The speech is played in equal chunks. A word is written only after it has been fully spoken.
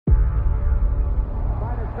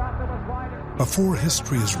Before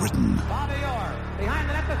history is written,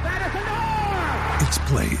 it's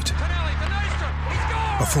played.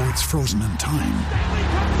 Before it's frozen in time,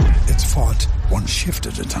 it's fought one shift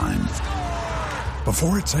at a time.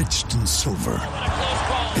 Before it's etched in silver,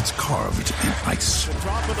 it's carved in ice.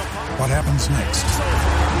 What happens next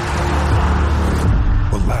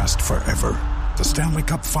will last forever. The Stanley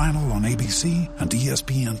Cup Final on ABC and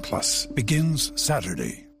ESPN Plus begins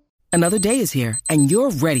Saturday. Another day is here, and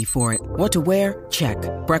you're ready for it. What to wear? Check.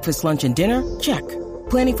 Breakfast, lunch, and dinner? Check.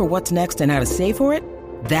 Planning for what's next and how to save for it?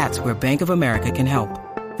 That's where Bank of America can help.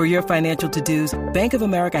 For your financial to-dos, Bank of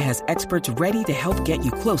America has experts ready to help get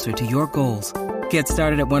you closer to your goals. Get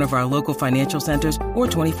started at one of our local financial centers or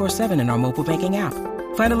 24/7 in our mobile banking app.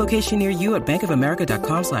 Find a location near you at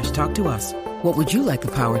bankofamerica.com/talktous. What would you like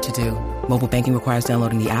the power to do? Mobile banking requires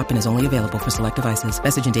downloading the app and is only available for select devices.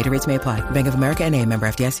 Message and data rates may apply. Bank of America N.A., member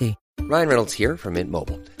FDIC. Ryan Reynolds here from Mint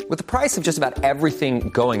Mobile. With the price of just about everything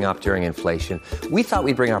going up during inflation, we thought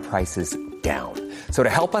we'd bring our prices down. So to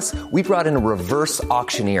help us, we brought in a reverse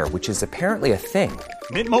auctioneer, which is apparently a thing.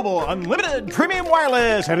 Mint Mobile Unlimited Premium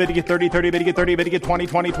Wireless. How to get 30, 30, bit to get 30, bit to get 20,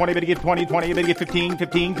 20, 20, bit to get 20, 20, bit to get 15,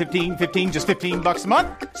 15, 15, 15, just $15 a month?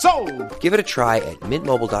 Sold! Give it a try at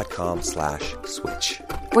mintmobile.com/switch.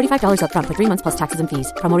 $45 up front for 3 months plus taxes and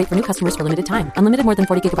fees. Promo rate for new customers for limited time. Unlimited more than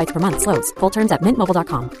 40 gigabytes per month. Slows full terms at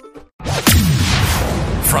mintmobile.com.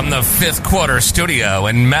 From the Fifth Quarter Studio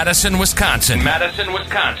in Madison, Wisconsin.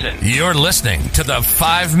 You're listening to the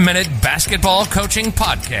 5-Minute Basketball Coaching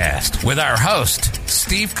Podcast with our host,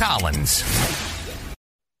 Steve Collins.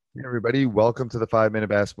 Hey everybody, welcome to the 5-Minute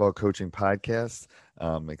Basketball Coaching Podcast.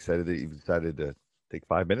 I'm excited that you've decided to take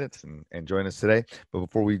 5 minutes and join us today. But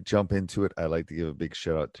before we jump into it, I'd like to give a big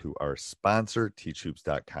shout out to our sponsor,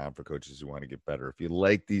 teachhoops.com, for coaches who want to get better. If you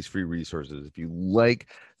like these free resources, if you like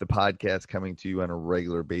the podcast coming to you on a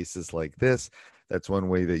regular basis like this, that's one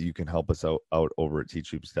way that you can help us out over at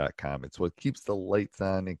teachhoops.com. It's what keeps the lights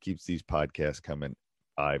on and keeps these podcasts coming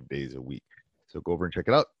 5 days a week. So go over and check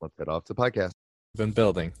it out. Let's head off to the podcast. Been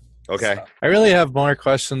building. Okay. I really have more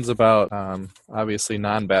questions about obviously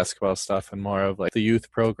non-basketball stuff and more of like the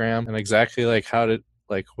youth program and exactly like how did,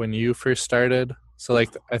 like when you first started. So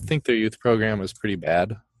like I think their youth program is pretty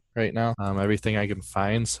bad right now, everything I can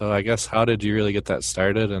find. So I guess how did you really get that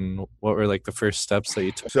started and what were like the first steps that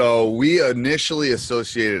you took? So we initially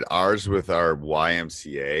associated ours with our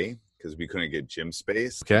YMCA because we couldn't get gym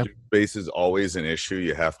space. Okay. Gym space is always an issue.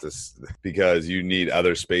 You have to, because you need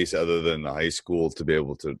other space other than the high school to be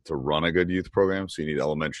able to run a good youth program. So you need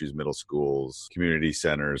elementaries, middle schools, community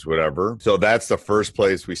centers, whatever. So that's the first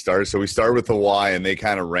place we started. So we started with the Y and they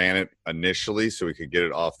kind of ran it initially so we could get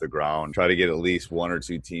it off the ground, try to get at least 1 or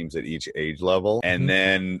 2 teams at each age level. And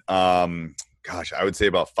then, I would say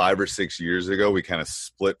about 5 or 6 years ago, we kind of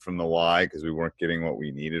split from the Y because we weren't getting what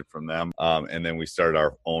we needed from them. And then we started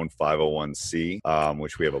our own 501c,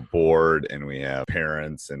 which we have a board and we have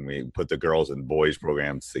parents and we put the girls and boys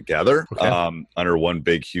programs together under one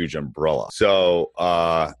big, huge umbrella. So,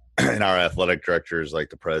 and our athletic director is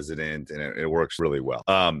like the president and it works really well.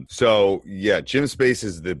 Gym space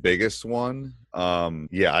is the biggest one. I'm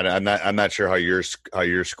not sure how your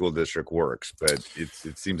school district works, but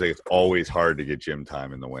it seems like it's always hard to get gym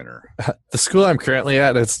time in the winter. The school I'm currently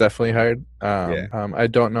at, it's definitely hard. I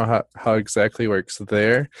don't know how exactly works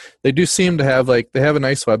there. They do seem to have they have a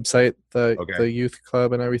nice website, the youth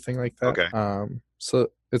club and everything like that. Okay.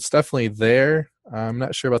 So it's definitely there. I'm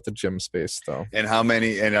not sure about the gym space though. And how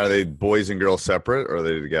many, and are they boys and girls separate or are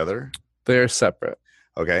they together? They're separate.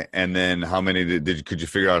 Okay. And then how many could you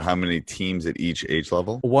figure out how many teams at each age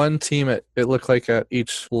level? One team it looked like at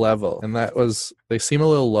each level. And they seem a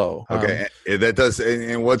little low. Okay. That does.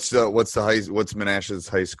 And what's Menasha's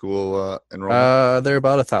high school enrollment? They're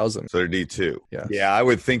about 1,000. So they're D2. Yeah. Yeah. I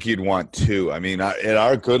would think you'd want 2. I mean, at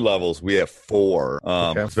our good levels, we have 4,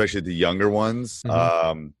 especially the younger ones.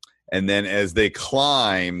 Mm-hmm. And then as they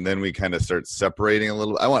climb, then we kind of start separating a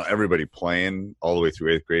little. I want everybody playing all the way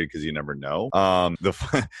through 8th grade because you never know. The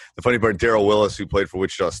funny part, Daryl Willis, who played for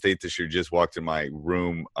Wichita State this year, just walked in my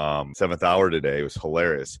room 7th hour today. It was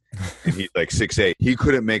hilarious. And he's like 6'8". He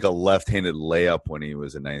couldn't make a left-handed layup when he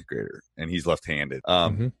was a 9th grader, and he's left-handed.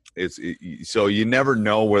 So you never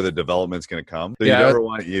know where the development's going to come. So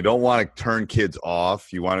you don't want to turn kids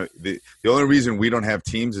off. You want to. The only reason we don't have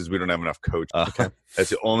teams is we don't have enough coaches. That's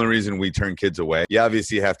the only reason we turn kids away. You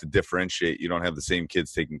obviously have to differentiate. You don't have the same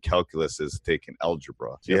kids taking calculus as taking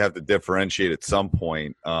algebra. So you have to differentiate at some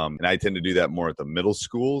point. And I tend to do that more at the middle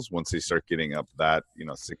schools once they start getting up that,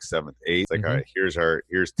 6th, 7th, 8th. It's like, all right,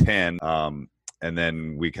 here's 10. and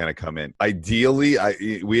then we kind of come in. Ideally,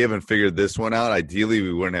 we haven't figured this one out. Ideally,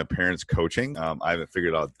 we wouldn't have parents coaching. I haven't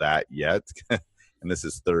figured out that yet. And this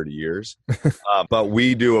is 30 years. But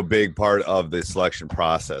we do a big part of the selection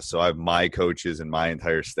process. So I have my coaches and my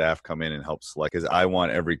entire staff come in and help select, because I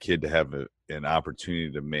want every kid to have an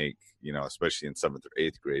opportunity to make, especially in 7th or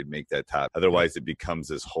 8th grade, make that top. Otherwise, it becomes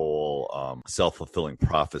this whole self-fulfilling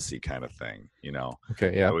prophecy kind of thing,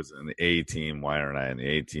 Okay, yeah. I was in the A team. Why aren't I in the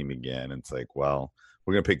A team again? And it's like, well,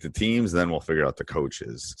 we're going to pick the teams, then we'll figure out the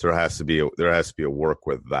coaches. So there has to be a work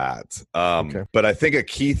with that. Okay. But I think a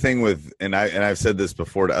key thing with, and I've said this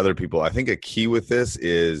before to other people, I think a key with this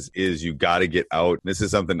is you got to get out. This is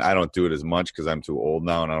something I don't do it as much because I'm too old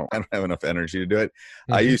now and I don't have enough energy to do it.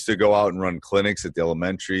 Mm-hmm. I used to go out and run clinics at the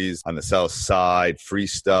elementaries on the south side, free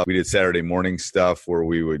stuff. We did Saturday morning stuff where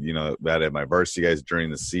we would, I'd have my varsity guys during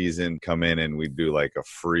the season come in and we'd do like a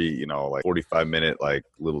free, like 45-minute, like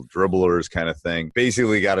little dribblers kind of thing.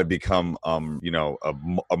 Basically got to become,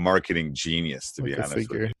 a marketing genius, to be honest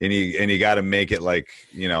with you. And you got to make it like,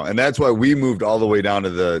 and that's why we moved all the way down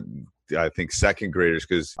to I think 2nd graders,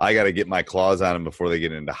 because I got to get my claws on them before they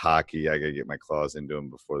get into hockey. I got to get my claws into them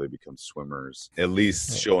before they become swimmers. At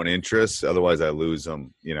least show an interest. Otherwise, I lose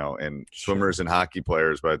them. And swimmers and hockey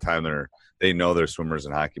players, by the time they know they're swimmers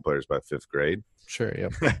and hockey players by 5th grade. Sure.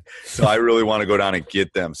 Yep. So I really want to go down and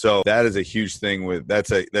get them. So that is a huge thing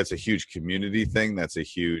that's a huge community thing. That's a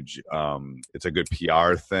huge, it's a good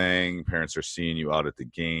PR thing. Parents are seeing you out at the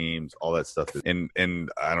games, all that stuff. And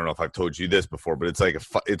I don't know if I've told you this before, but it's like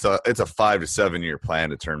it's a 5 to 7 year plan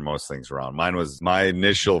to turn most things around. My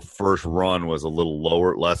initial first run was a little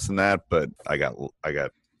less than that, but I got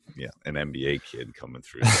an NBA kid coming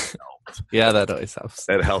through. Yeah, that always helps.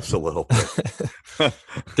 That helps a little bit.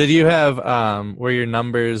 Did you have were your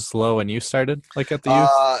numbers low when you started, like at the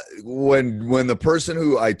youth? When the person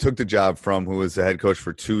who I took the job from, who was the head coach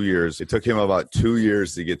for 2 years, it took him about 2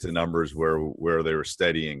 years to get to numbers where they were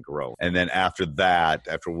steady and grow. And then after that,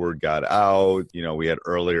 after word got out, we had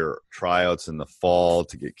earlier tryouts in the fall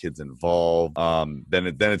to get kids involved.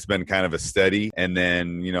 Then it's been kind of a steady, and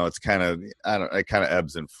then it's kind of it kind of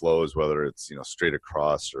ebbs and flows, whether it's straight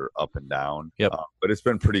across or up and down. Yep. But it's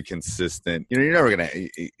been pretty consistent. You're never gonna,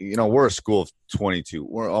 we're a school of 22.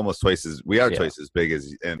 We're almost twice as big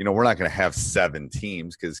as, and we're not gonna have 7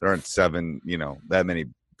 teams because there aren't 7, that many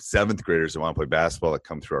 7th graders that want to play basketball that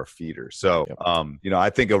come through our feeder. So, I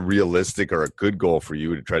think a realistic or a good goal for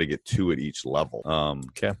you to try to get 2 at each level.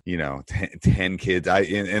 10 kids.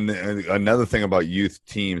 And another thing about youth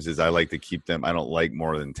teams is I like to keep them. I don't like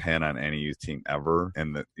more than 10 on any youth team ever.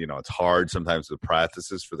 And it's hard sometimes with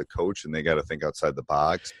practices for the coach, and they got to think outside the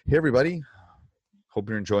box. Hey, everybody. Hope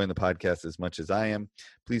you're enjoying the podcast as much as I am.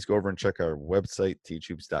 Please go over and check our website,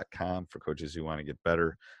 teachhoops.com, for coaches who want to get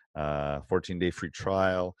better. 14-day free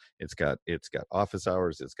trial. It's got office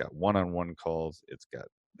hours. It's got one-on-one calls. It's got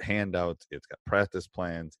handouts. It's got practice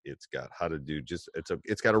plans. It's got how to do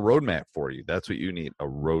it's got a roadmap for you. That's what you need, a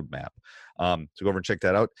roadmap. So go over and check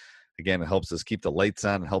that out. Again, it helps us keep the lights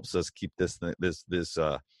on. It helps us keep this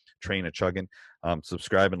train a chugging.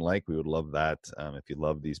 Subscribe and like. We would love that. If you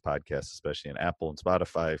love these podcasts, especially on Apple and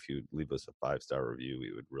Spotify, if you leave us a 5-star review,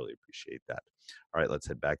 we would really appreciate that. All right, let's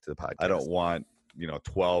head back to the podcast. I don't want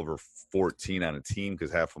 12 or 14 on a team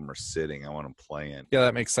because half of them are sitting. I want them playing. Yeah,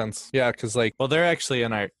 that makes sense. Yeah, because they're actually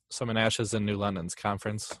in Ash's in New London's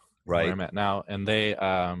conference, right? Where I'm at now, and they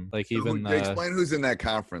explain who's in that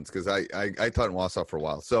conference, because I taught in Wausau for a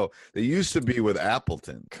while. So they used to be with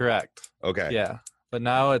Appleton. Correct. Okay. Yeah. But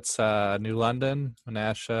now it's New London,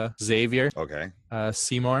 Menasha, Xavier,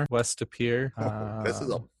 Seymour, West De Pere.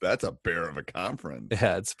 That's a bear of a conference.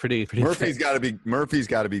 Yeah, it's pretty. Murphy's got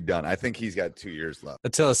to be done. I think he's got 2 years left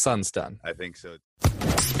until his son's done. I think so.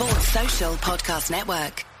 Sports Social Podcast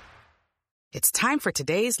Network. It's time for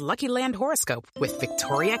today's Lucky Land horoscope with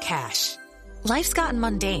Victoria Cash. Life's gotten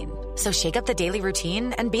mundane, so shake up the daily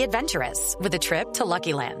routine and be adventurous with a trip to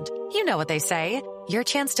Lucky Land. You know what they say. Your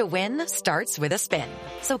chance to win starts with a spin.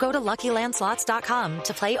 So go to LuckyLandSlots.com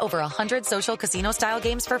to play over 100 social casino-style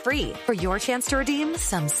games for free for your chance to redeem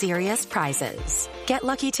some serious prizes. Get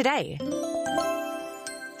lucky today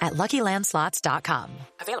at LuckyLandSlots.com.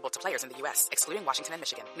 Available to players in the U.S., excluding Washington and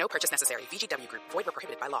Michigan. No purchase necessary. VGW Group. Void where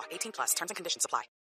prohibited by law. 18+. Terms and conditions apply.